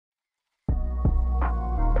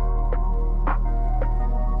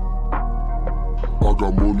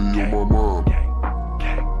got money on my mind.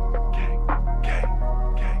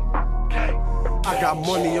 I got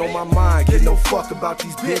money on my mind, get no fuck about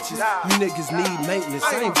these bitches. You niggas need maintenance,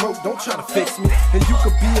 I ain't broke, don't try to fix me. And you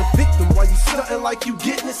could be a victim while you stuntin' like you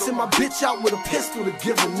getting it. Send my bitch out with a pistol to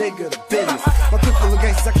give a nigga the business. My clip full of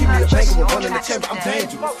gangsters, I keep me a banker with one in the chamber, I'm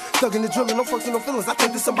dangerous. Thuggin' and drillin', no fucks and no feelings, I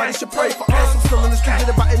think that somebody should pray for us. I'm still in the street, get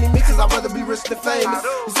it by any means, cause I'd rather be rich than famous.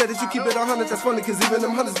 You said that you keep it 100, that's funny, cause even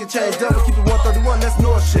them hundreds get changed up. Keep it 131, that's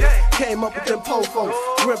North shit. Came up with them po folks,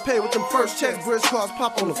 rent paid with them first checks, bridge cars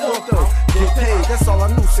pop on the fourth though. Get paid, that's all I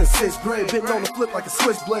knew since 6th grade. Been on the flip like a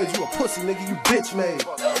switchblade. You a pussy nigga, you bitch made.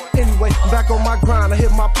 Anyway, back on my grind, I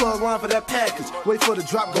hit my plug line for that package. Wait for the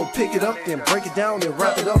drop, go pick it up, then break it down, then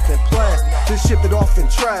wrap it up in plastic. Then ship it off in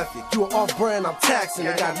traffic. You an off brand, I'm taxing.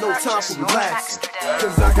 I got no time for relaxing.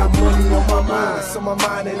 Cause I got money on my mind, so my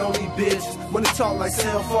mind ain't on these bitches. Money talk like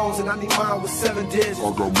cell phones, and I need mine with 7 digits.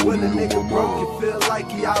 When a nigga broke, you feel like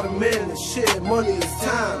he out of minute. Shit, money is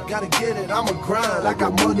time, gotta get it, I'ma grind. I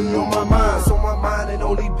got money on my mind, so my mind ain't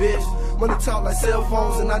on these bitches. Money talk like cell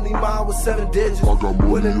phones, and I need mine with 7 digits.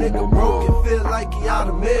 When a nigga broke, it feel like he out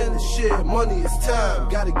of minute. Shit, money is time,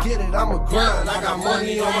 gotta get it, I'ma grind. I got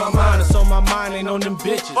money on my mind, so my mind ain't on them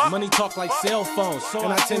bitches. Money talk like cell phones,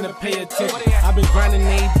 and I tend to pay attention. I've been grinding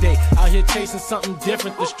every day, out here chasing something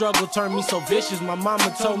different. The struggle turned me so vicious, my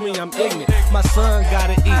mama told me I'm ignorant. My son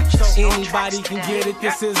gotta eat, anybody can get it.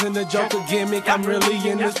 This isn't a joke or gimmick, I'm really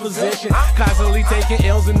in this position. Constantly taking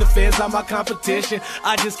L's in the feds, I'm my competition.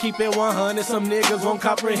 I just keep it 100, some niggas won't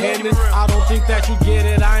comprehend this. I don't think that you get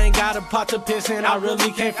it, I ain't got a pot to piss in. I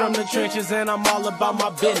really came from the trenches and I'm all about my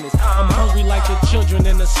business. I'm hungry like the children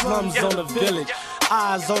in the slums on the village.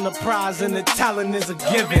 Eyes on the prize and the talent is a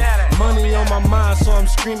given. Money on my mind, so I'm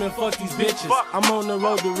screaming fuck these bitches. I'm on the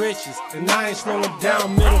road to riches, and I ain't slowing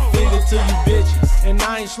down, middle finger to you bitches. And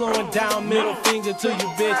I ain't slowing down, middle finger to you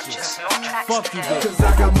bitches. Fuck you bitches. Cause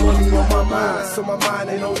I got money on my mind, so my mind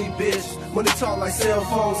ain't on these bitches. Money talk like cell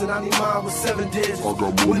phones, and I need mine with 7 digits. When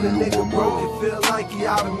a nigga broke, it feel like he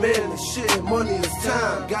out of minute. Shit, money is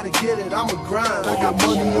time, gotta get it, I'ma grind. I got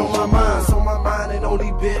money on my mind, so my mind ain't on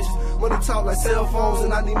these bitches. Money talk like cell phones,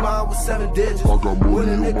 and I need mine with 7 digits. When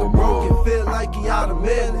a nigga broke, it feel like he out of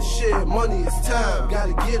minute. Shit, money is time,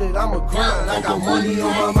 gotta get it, I'ma grind. I got money on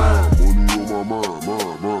my mind. Money on my mind,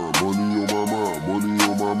 money on my mind, money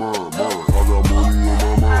on my mind, I got money on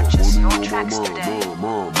my mind, Purchase your money on tracks my today.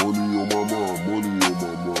 mind, money on my mind, money on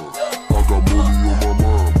my mind. I got money on my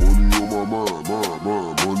mind, money on my mind,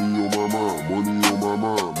 money on my mind, money on my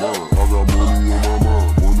mind, I got money on my mind,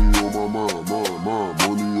 money on my mind,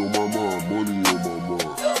 money on my mind, money on my mind.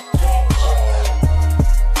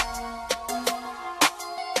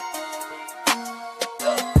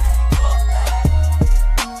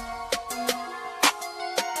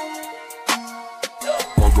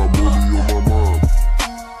 I got money on my mind.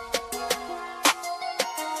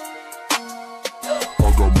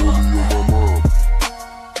 I got money on my mind.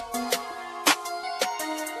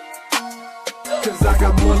 Cause I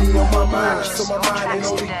got money on my mind, so my mind ain't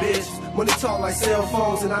on these bitches. Money talk like cell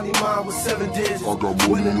phones, and I need mine with 7 digits.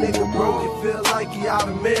 When a nigga broke, it feel like he out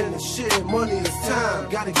of minute. Shit, money is time,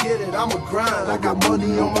 gotta get it, I'ma grind. I got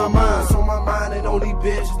money on my mind, so my mind ain't on these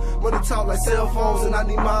bitches. Money talk like cell phones, and I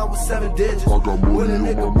need mine with 7 digits. When a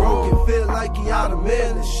nigga broke, it feel like he out of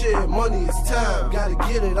minute. Shit, money is time, gotta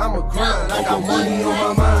get it, I'ma grind. I got money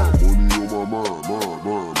on my mind.